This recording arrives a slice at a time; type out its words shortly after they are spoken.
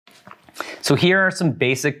So here are some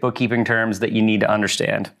basic bookkeeping terms that you need to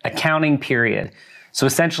understand. Accounting period. So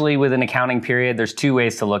essentially with an accounting period, there's two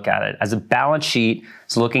ways to look at it. As a balance sheet,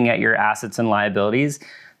 it's looking at your assets and liabilities.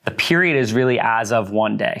 The period is really as of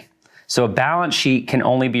one day. So a balance sheet can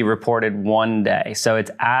only be reported one day. So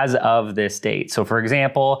it's as of this date. So for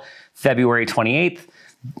example, February 28th,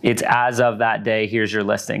 it's as of that day, here's your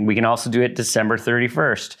listing. We can also do it December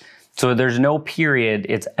 31st. So there's no period,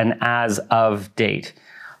 it's an as of date.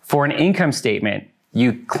 For an income statement,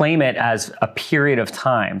 you claim it as a period of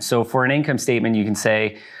time. So for an income statement, you can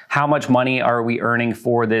say, how much money are we earning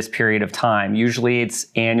for this period of time? Usually it's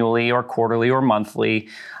annually or quarterly or monthly,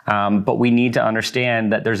 but we need to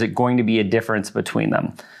understand that there's going to be a difference between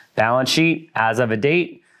them. Balance sheet, as of a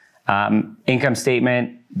date, income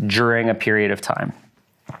statement during a period of time.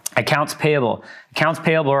 Accounts payable. Accounts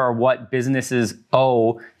payable are what businesses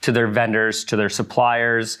owe to their vendors, to their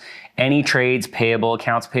suppliers. Any trades payable,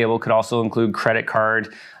 accounts payable could also include credit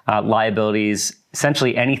card, liabilities.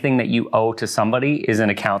 Essentially anything that you owe to somebody is an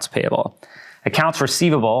accounts payable. Accounts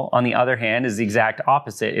receivable, on the other hand, is the exact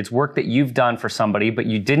opposite. It's work that you've done for somebody, but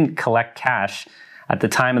you didn't collect cash at the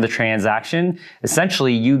time of the transaction.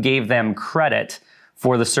 Essentially, you gave them credit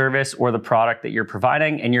for the service or the product that you're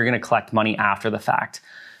providing, and you're going to collect money after the fact.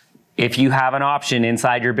 If you have an option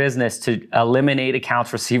inside your business to eliminate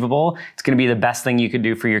accounts receivable, it's going to be the best thing you could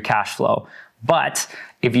do for your cash flow. But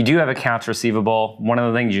if you do have accounts receivable, one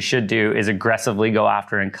of the things you should do is aggressively go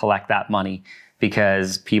after and collect that money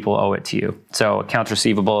because people owe it to you. So accounts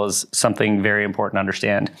receivable is something very important to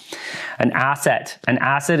understand. An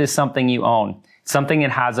asset is something you own, something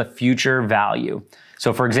that has a future value.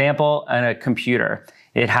 So for example, in a computer,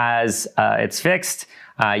 it's fixed,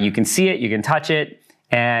 you can see it, you can touch it,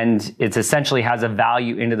 and it essentially has a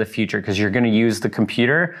value into the future because you're going to use the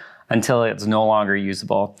computer until it's no longer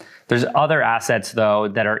usable. There's other assets though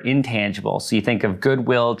that are intangible. So you think of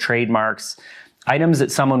goodwill, trademarks, items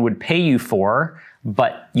that someone would pay you for,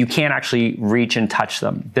 but you can't actually reach and touch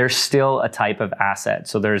them. They're still a type of asset.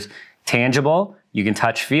 So there's tangible, you can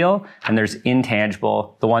touch, feel, and there's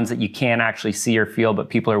intangible, the ones that you can't actually see or feel, but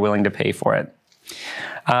people are willing to pay for it.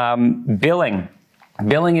 Billing.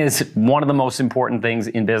 Billing is one of the most important things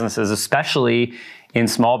in businesses, especially in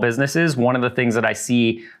small businesses. One of the things that I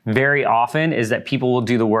see very often is that people will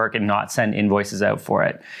do the work and not send invoices out for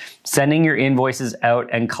it. Sending your invoices out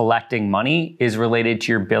and collecting money is related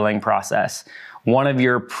to your billing process. One of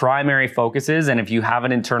your primary focuses, and if you have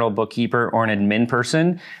an internal bookkeeper or an admin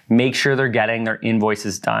person, make sure they're getting their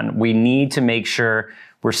invoices done. We need to make sure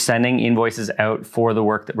we're sending invoices out for the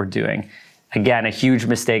work that we're doing. Again, a huge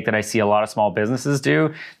mistake that I see a lot of small businesses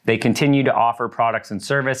do. They continue to offer products and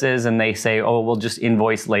services and they say, oh, we'll just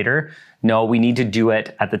invoice later. No, we need to do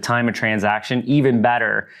it at the time of transaction. Even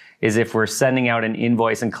better is if we're sending out an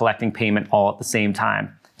invoice and collecting payment all at the same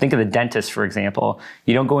time. Think of the dentist, for example.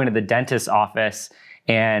 You don't go into the dentist's office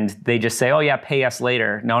and they just say, oh yeah, pay us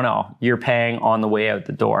later. No, you're paying on the way out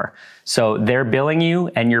the door. So they're billing you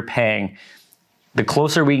and you're paying. The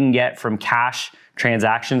closer we can get from cash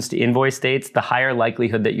transactions to invoice dates, the higher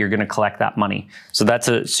likelihood that you're going to collect that money. So that's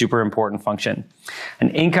a super important function. An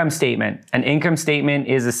income statement. An income statement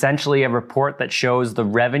is essentially a report that shows the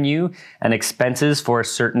revenue and expenses for a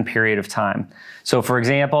certain period of time. So for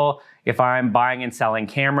example, if I'm buying and selling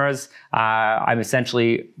cameras, I'm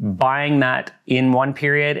essentially buying that in one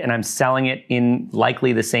period and I'm selling it in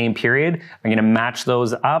likely the same period. I'm going to match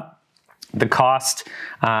those up. The cost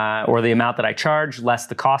or the amount that I charge less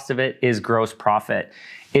the cost of it is gross profit.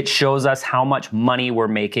 It shows us how much money we're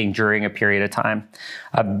making during a period of time.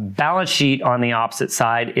 A balance sheet on the opposite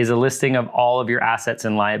side is a listing of all of your assets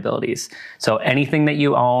and liabilities. So anything that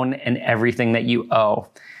you own and everything that you owe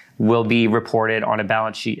will be reported on a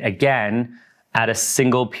balance sheet again at a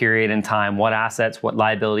single period in time. What assets, what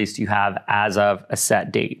liabilities do you have as of a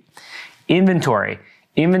set date? Inventory.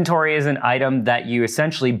 Inventory is an item that you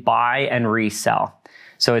essentially buy and resell.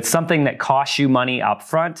 So it's something that costs you money up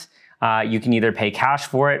front. You can either pay cash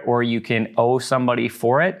for it or you can owe somebody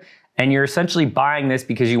for it. And you're essentially buying this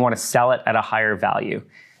because you want to sell it at a higher value.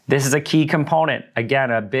 This is a key component.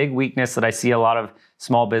 Again, a big weakness that I see a lot of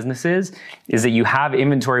small businesses is that you have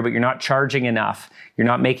inventory, but you're not charging enough. You're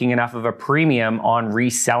not making enough of a premium on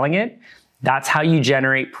reselling it. That's how you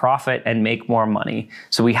generate profit and make more money.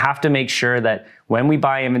 So we have to make sure that when we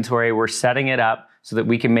buy inventory, we're setting it up so that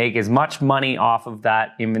we can make as much money off of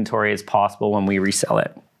that inventory as possible when we resell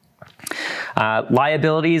it.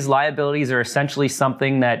 Liabilities. Liabilities are essentially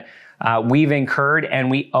something that we've incurred and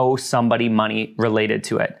we owe somebody money related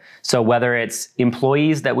to it. So whether it's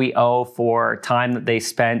employees that we owe for time that they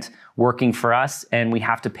spent working for us and we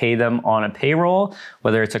have to pay them on a payroll.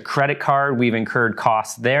 Whether it's a credit card, we've incurred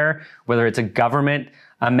costs there. Whether it's a government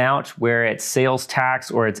amount where it's sales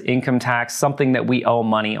tax or it's income tax, something that we owe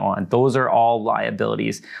money on. Those are all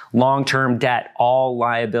liabilities. Long-term debt, all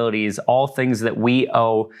liabilities, all things that we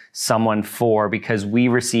owe someone for because we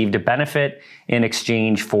received a benefit in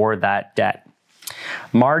exchange for that debt.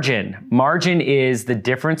 Margin. Margin is the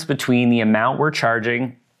difference between the amount we're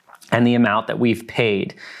charging and the amount that we've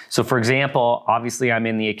paid. So for example, obviously I'm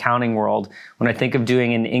in the accounting world. When I think of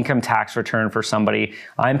doing an income tax return for somebody,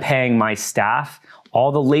 I'm paying my staff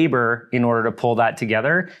all the labor in order to pull that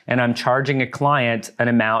together, and I'm charging a client an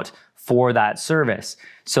amount for that service.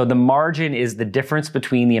 So the margin is the difference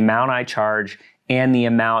between the amount I charge and the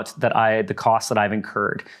amount that the cost that I've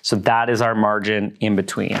incurred. So that is our margin in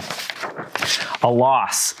between. A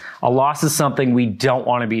loss. A loss is something we don't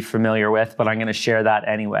want to be familiar with, but I'm going to share that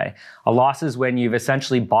anyway. A loss is when you've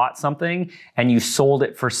essentially bought something and you sold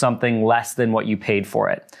it for something less than what you paid for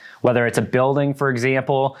it. Whether it's a building, for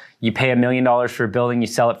example, you pay $1 million for a building, you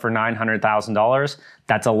sell it for $900,000.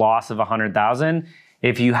 That's a loss of $100,000.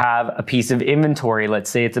 If you have a piece of inventory, let's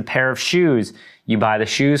say it's a pair of shoes, you buy the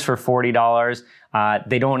shoes for $40.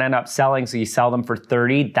 They don't end up selling, so you sell them for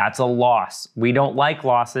 $30. That's a loss. We don't like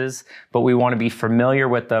losses, but we want to be familiar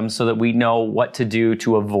with them so that we know what to do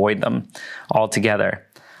to avoid them altogether.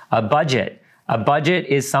 A budget. A budget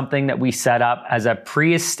is something that we set up as a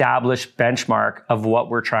pre-established benchmark of what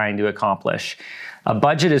we're trying to accomplish. A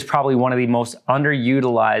budget is probably one of the most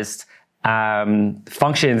underutilized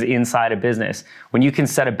functions inside a business. When you can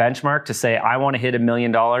set a benchmark to say, I want to hit $1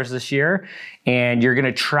 million this year, and you're going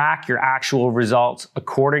to track your actual results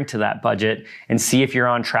according to that budget and see if you're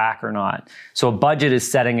on track or not. So a budget is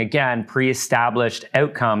setting, again, pre-established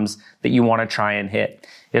outcomes that you want to try and hit.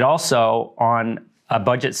 It also, on a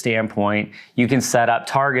budget standpoint, you can set up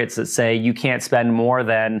targets that say you can't spend more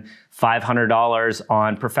than $500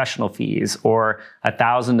 on professional fees or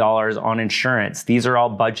 $1,000 on insurance. These are all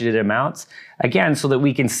budgeted amounts, again, so that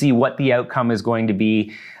we can see what the outcome is going to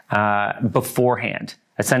be beforehand.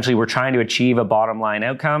 Essentially, we're trying to achieve a bottom line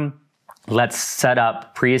outcome. Let's set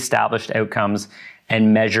up pre-established outcomes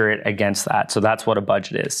and measure it against that. So that's what a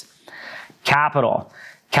budget is. Capital.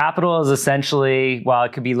 Capital is essentially, well,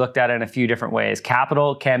 it could be looked at in a few different ways.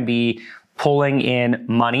 Capital can be pulling in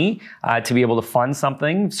money to be able to fund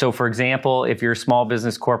something. So for example, if you're a small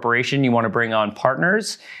business corporation, you want to bring on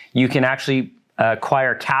partners, you can actually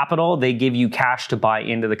acquire capital. They give you cash to buy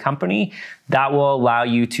into the company. That will allow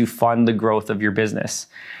you to fund the growth of your business.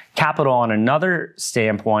 Capital on another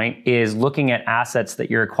standpoint is looking at assets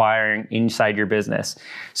that you're acquiring inside your business.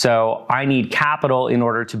 So I need capital in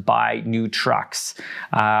order to buy new trucks.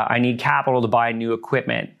 I need capital to buy new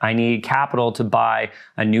equipment. I need capital to buy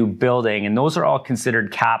a new building. And those are all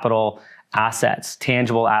considered capital assets,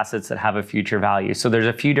 tangible assets that have a future value. So there's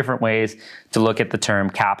a few different ways to look at the term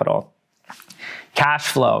capital. Cash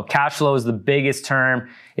flow. Cash flow is the biggest term.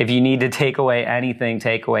 If you need to take away anything,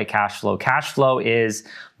 take away cash flow. Cash flow is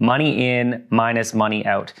money in minus money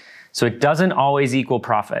out. So it doesn't always equal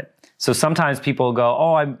profit. So sometimes people go,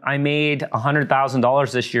 oh, I made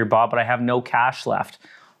 $100,000 this year, Bob, but I have no cash left.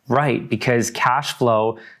 Right, because cash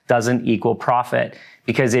flow doesn't equal profit.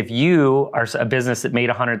 Because if you are a business that made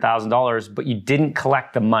 $100,000, but you didn't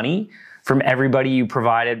collect the money from everybody you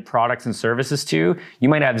provided products and services to, you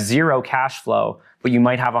might have zero cash flow, but you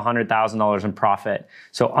might have $100,000 in profit.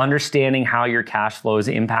 So understanding how your cash flow is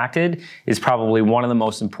impacted is probably one of the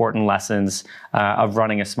most important lessons of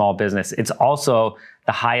running a small business. It's also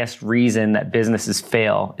the highest reason that businesses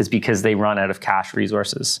fail is because they run out of cash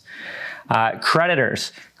resources.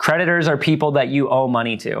 Creditors. Creditors are people that you owe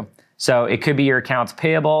money to. So it could be your accounts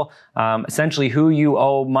payable. Essentially, who you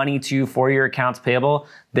owe money to for your accounts payable,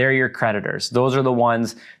 they're your creditors. Those are the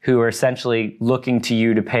ones who are essentially looking to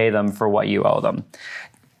you to pay them for what you owe them.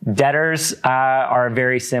 Debtors are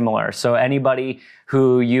very similar. So anybody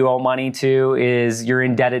who you owe money to you're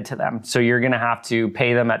indebted to them. So you're going to have to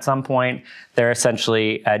pay them at some point. They're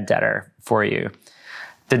essentially a debtor for you.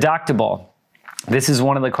 Deductible. This is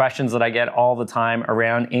one of the questions that I get all the time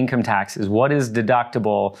around income taxes. What is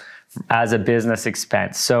deductible as a business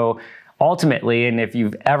expense? So ultimately, and if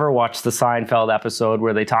you've ever watched the Seinfeld episode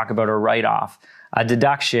where they talk about a write-off, a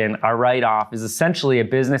deduction, a write-off is essentially a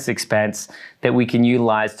business expense that we can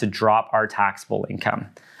utilize to drop our taxable income.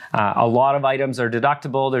 A lot of items are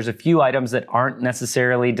deductible. There's a few items that aren't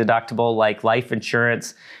necessarily deductible, like life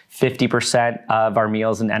insurance, 50% of our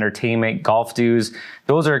meals and entertainment, golf dues.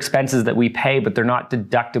 Those are expenses that we pay, but they're not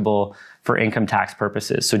deductible for income tax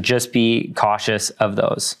purposes. So just be cautious of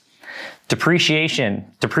those. Depreciation.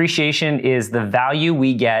 Depreciation is the value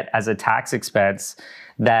we get as a tax expense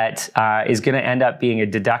that is going to end up being a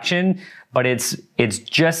deduction, but it's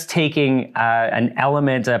just taking an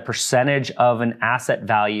element, a percentage of an asset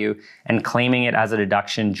value and claiming it as a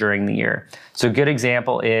deduction during the year. So a good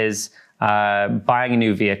example is buying a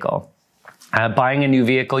new vehicle. Buying a new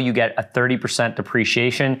vehicle, you get a 30%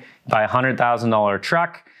 depreciation. Buy a $100,000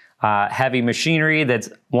 truck, heavy machinery that's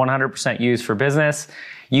 100% used for business.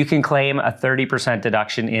 You can claim a 30%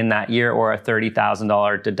 deduction in that year or a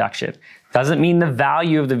 $30,000 deduction. Doesn't mean the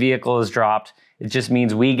value of the vehicle is dropped. It just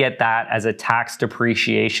means we get that as a tax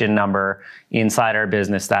depreciation number inside our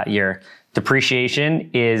business that year. Depreciation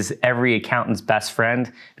is every accountant's best friend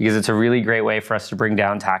because it's a really great way for us to bring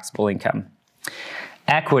down taxable income.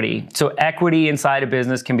 Equity. So equity inside a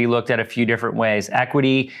business can be looked at a few different ways.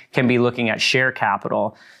 Equity can be looking at share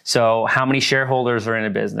capital. So how many shareholders are in a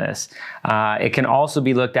business? It can also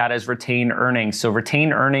be looked at as retained earnings. So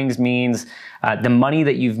retained earnings means the money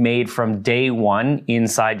that you've made from day one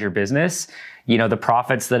inside your business. You know, the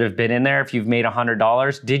profits that have been in there. If you've made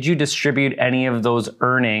 $100, did you distribute any of those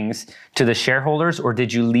earnings to the shareholders or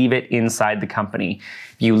did you leave it inside the company?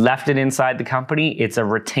 If you left it inside the company, it's a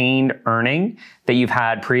retained earning that you've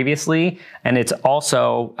had previously, and it's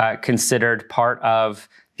also considered part of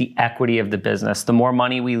the equity of the business. The more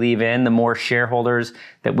money we leave in, the more shareholders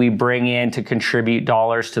that we bring in to contribute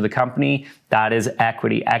dollars to the company, that is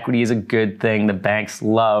equity. Equity is a good thing. The banks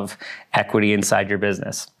love equity inside your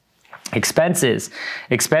business. Expenses.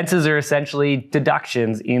 Expenses are essentially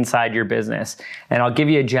deductions inside your business. And I'll give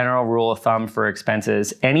you a general rule of thumb for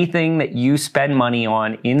expenses. Anything that you spend money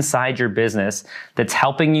on inside your business that's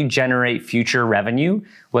helping you generate future revenue,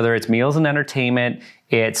 whether it's meals and entertainment,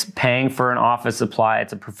 it's paying for an office supply,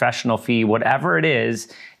 it's a professional fee, whatever it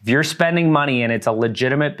is, if you're spending money and it's a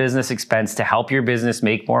legitimate business expense to help your business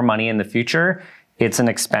make more money in the future, it's an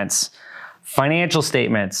expense. Financial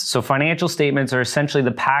statements. So financial statements are essentially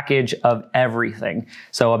the package of everything.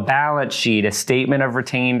 So a balance sheet, a statement of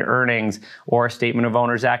retained earnings, or a statement of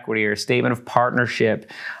owner's equity, or a statement of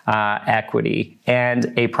partnership equity,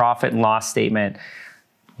 and a profit and loss statement.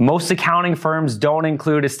 Most accounting firms don't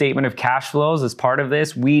include a statement of cash flows as part of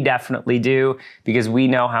this. We definitely do because we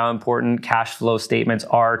know how important cash flow statements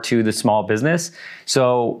are to the small business.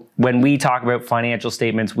 So when we talk about financial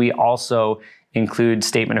statements, we also include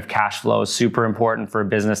statement of cash flow. Super important for a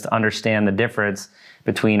business to understand the difference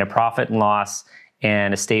between a profit and loss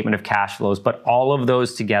and a statement of cash flows. But all of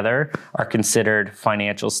those together are considered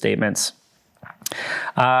financial statements.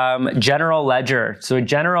 General ledger. So a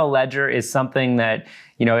general ledger is something that,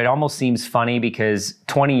 you know, it almost seems funny because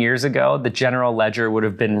 20 years ago, the general ledger would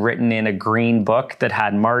have been written in a green book that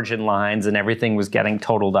had margin lines and everything was getting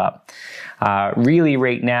totaled up. Really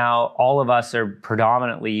right now, all of us are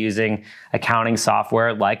predominantly using accounting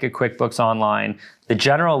software like a QuickBooks Online. The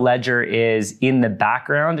general ledger is in the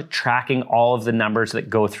background tracking all of the numbers that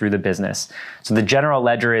go through the business. So the general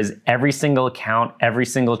ledger is every single account, every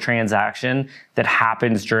single transaction that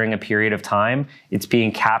happens during a period of time. It's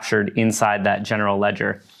being captured inside that general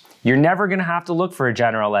ledger. You're never going to have to look for a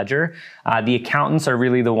general ledger. The accountants are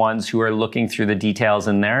really the ones who are looking through the details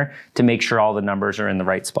in there to make sure all the numbers are in the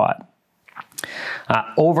right spot.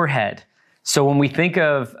 Overhead. So when we think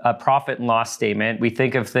of a profit and loss statement, we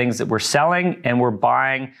think of things that we're selling and we're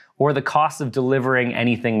buying or the cost of delivering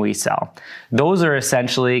anything we sell. Those are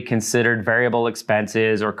essentially considered variable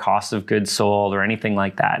expenses or cost of goods sold or anything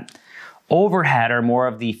like that. Overhead are more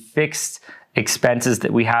of the fixed expenses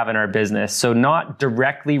that we have in our business. So not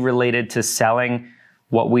directly related to selling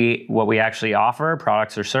what we actually offer,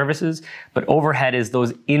 products or services, but overhead is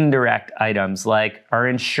those indirect items like our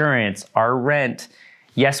insurance, our rent.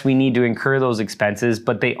 Yes, we need to incur those expenses,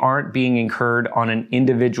 but they aren't being incurred on an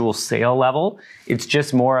individual sale level. It's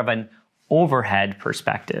just more of an overhead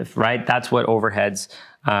perspective, right? That's what overheads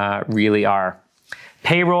really are.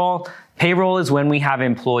 Payroll. Payroll is when we have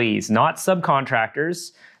employees, not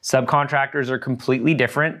subcontractors. Subcontractors are completely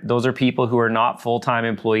different. Those are people who are not full-time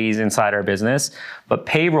employees inside our business. But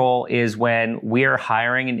payroll is when we are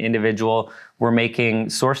hiring an individual, we're making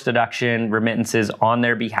source deduction remittances on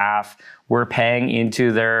their behalf, we're paying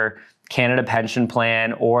into their Canada pension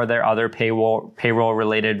plan or their other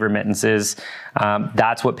payroll-related remittances.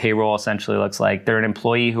 That's what payroll essentially looks like. They're an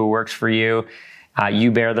employee who works for you. You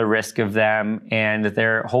bear the risk of them, and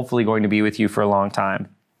they're hopefully going to be with you for a long time.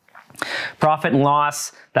 Profit and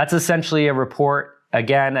loss, that's essentially a report,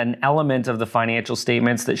 again, an element of the financial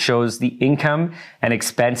statements that shows the income and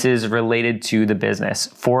expenses related to the business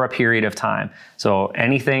for a period of time. So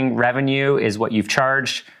anything revenue is what you've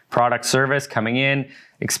charged, product service coming in,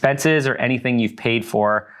 expenses or anything you've paid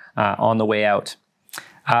for on the way out.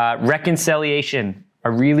 Reconciliation,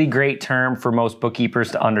 a really great term for most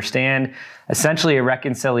bookkeepers to understand. Essentially, a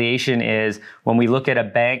reconciliation is when we look at a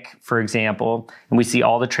bank, for example, and we see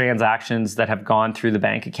all the transactions that have gone through the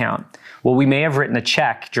bank account. Well, we may have written a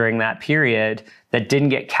check during that period that didn't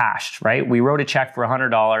get cashed, right? We wrote a check for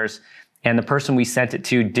 $100 and the person we sent it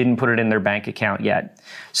to didn't put it in their bank account yet.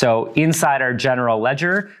 So inside our general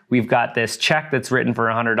ledger, we've got this check that's written for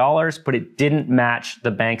 $100, but it didn't match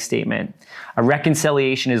the bank statement. A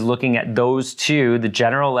reconciliation is looking at those two, the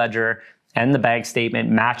general ledger and the bank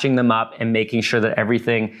statement, matching them up and making sure that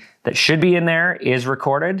everything that should be in there is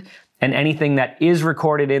recorded, and anything that is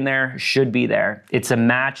recorded in there should be there. It's a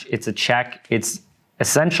match, it's a check, it's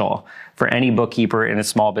essential for any bookkeeper in a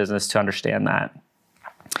small business to understand that.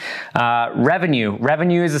 Revenue.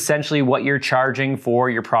 Revenue is essentially what you're charging for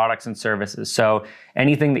your products and services. So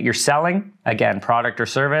anything that you're selling, again, product or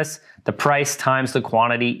service, the price times the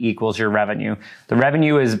quantity equals your revenue. The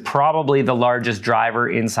revenue is probably the largest driver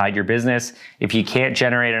inside your business. If you can't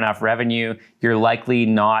generate enough revenue, you're likely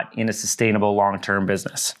not in a sustainable long-term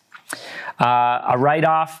business. A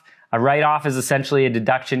write-off. A write-off is essentially a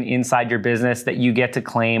deduction inside your business that you get to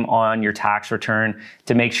claim on your tax return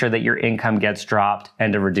to make sure that your income gets dropped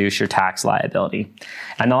and to reduce your tax liability.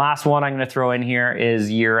 And the last one I'm going to throw in here is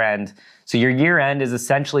year-end. So your year-end is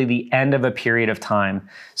essentially the end of a period of time.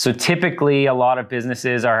 So typically, a lot of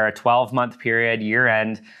businesses are a 12-month period,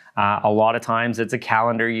 year-end. A lot of times it's a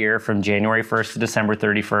calendar year from January 1st to December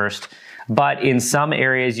 31st. But in some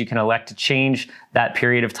areas, you can elect to change that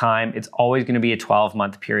period of time. It's always going to be a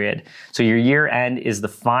 12-month period. So your year end is the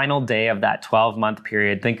final day of that 12-month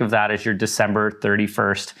period. Think of that as your December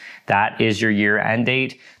 31st. That is your year end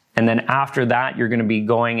date. And then after that, you're going to be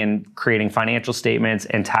going and creating financial statements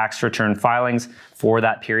and tax return filings for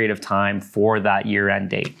that period of time for that year end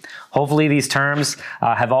date. Hopefully these terms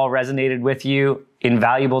have all resonated with you,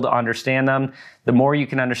 invaluable to understand them. The more you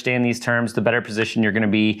can understand these terms, the better position you're going to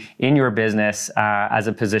be in your business as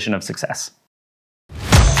a position of success.